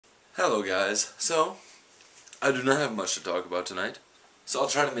Hello guys, so I do not have much to talk about tonight, so I'll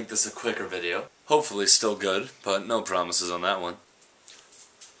try to make this a quicker video. Hopefully still good, but no promises on that one.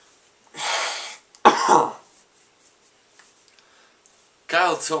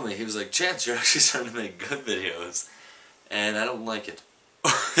 Kyle told me, he was like, Chance, you're actually starting to make good videos, and I don't like it.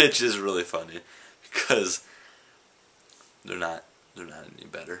 It's just really funny, because they're not any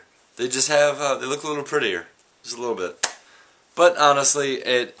better. They just have, they look a little prettier, just a little bit. But honestly,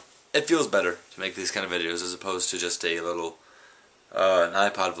 it feels better to make these kind of videos as opposed to just a little an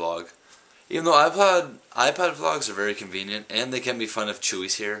iPod vlog. Even though iPod vlogs are very convenient and they can be fun if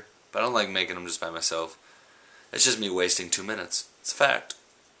Chewy's here, but I don't like making them just by myself. It's just me wasting 2 minutes. It's a fact.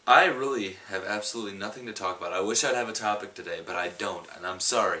 I really have absolutely nothing to talk about. I wish I'd have a topic today, but I don't, and I'm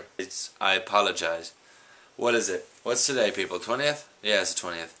sorry. I apologize. What is it? What's today, people? 20th? Yeah, it's the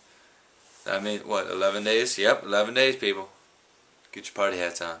 20th. I mean, what, 11 days? Yep, 11 days, people. Get your party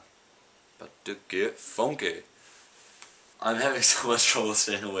hats on. About to get funky. I'm having so much trouble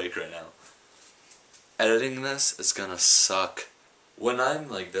staying awake right now. Editing this is gonna suck. When I'm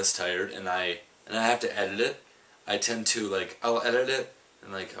like this tired and I have to edit it, I tend to I'll edit it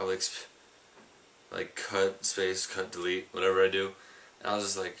and I'll cut, space, cut, delete, whatever I do. And I'll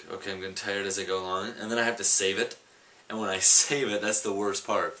just okay, I'm getting tired as I go along, and then I have to save it. And when I save it, that's the worst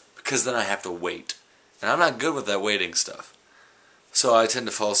part, because then I have to wait. And I'm not good with that waiting stuff. So I tend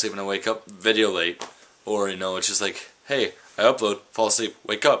to fall asleep and I wake up video late. Or, it's just hey, I upload, fall asleep,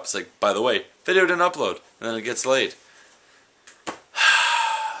 wake up. It's by the way, video didn't upload. And then it gets late.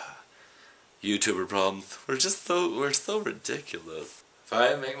 YouTuber problems. We're so ridiculous. If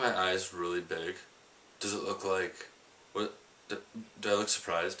I make my eyes really big, does it look like... What? Do I look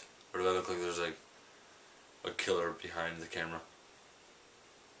surprised? Or do I look like there's a killer behind the camera?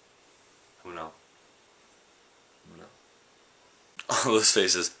 Who knows? All those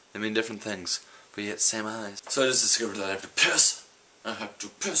faces, they mean different things, but yet same eyes. So I just discovered that I have to piss. I have to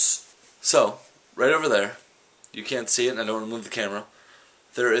piss. So, right over there, you can't see it and I don't remove the camera,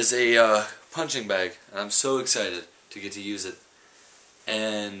 there is a punching bag, and I'm so excited to get to use it.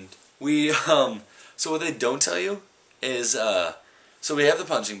 And so what they don't tell you is, so we have the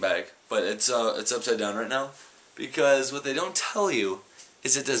punching bag, but it's upside down right now, because what they don't tell you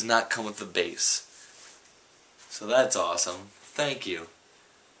is it does not come with the base. So that's awesome. Thank you.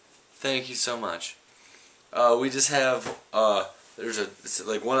 Thank you so much. We just have, it's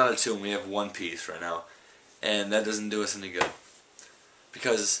like 1 out of 2 and we have 1 piece right now. And that doesn't do us any good.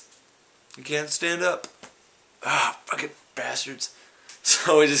 Because you can't stand up. Ah, fucking bastards.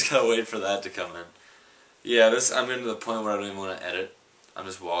 So we just gotta wait for that to come in. Yeah, I'm getting to the point where I don't even want to edit. I'm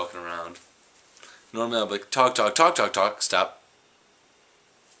just walking around. Normally I'll be like, talk, stop.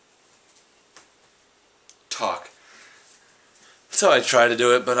 Talk. That's how I try to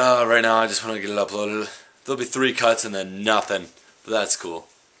do it, but right now I just want to get it uploaded. There'll be 3 cuts and then nothing, but that's cool.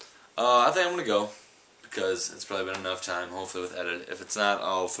 I think I'm going to go, because it's probably been enough time, hopefully with edit. If it's not,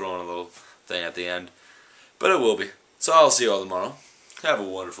 I'll throw in a little thing at the end, but it will be. So I'll see you all tomorrow. Have a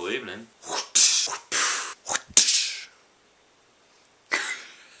wonderful evening.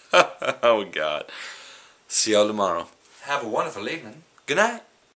 Oh God. See y'all tomorrow. Have a wonderful evening. Good night.